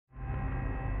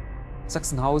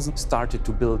Sachsenhausen started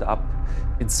to build up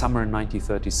in summer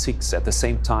 1936. At the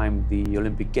same time, the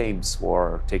Olympic Games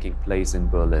were taking place in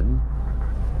Berlin.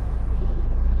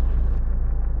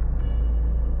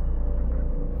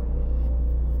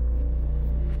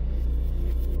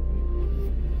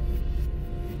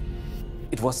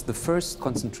 It was the first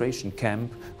concentration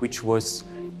camp which was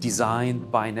designed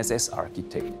by an SS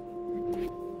architect.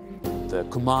 The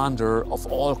commander of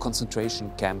all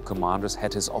concentration camp commanders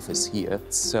had his office here,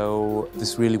 so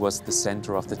this really was the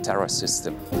center of the terror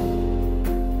system.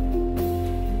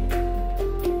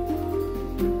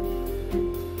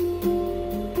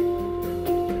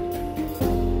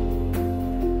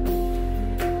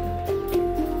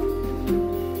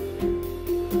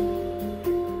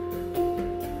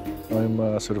 I'm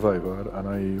a survivor, and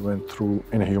I went through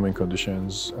inhuman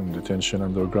conditions and detention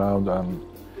underground, and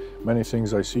many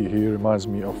things I see here reminds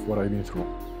me of what I've been through.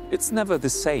 It's never the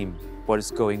same what is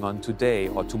going on today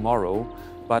or tomorrow,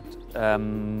 but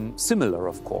similar,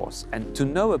 of course. And to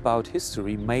know about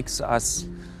history makes us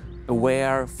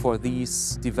aware for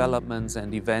these developments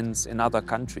and events in other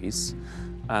countries.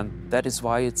 And that is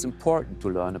why it's important to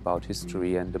learn about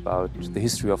history and about the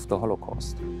history of the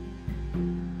Holocaust.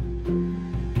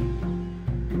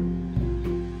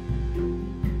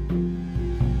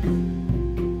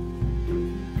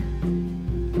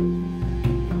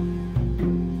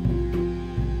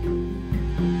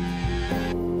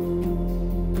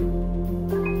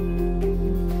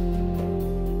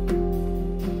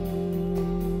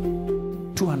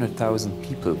 Thousand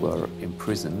people were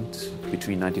imprisoned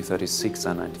between 1936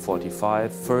 and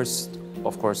 1945. First,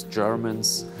 of course,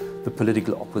 Germans, the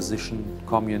political opposition,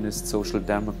 communists, social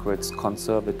democrats,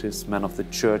 conservatives, men of the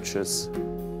churches.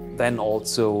 Then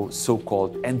also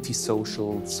so-called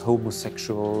anti-socials,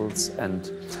 homosexuals,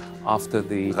 and after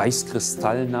the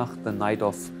Reichskristallnacht, the night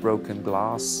of broken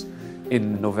glass,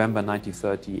 in November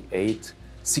 1938,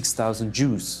 6,000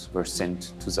 Jews were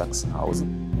sent to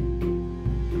Sachsenhausen.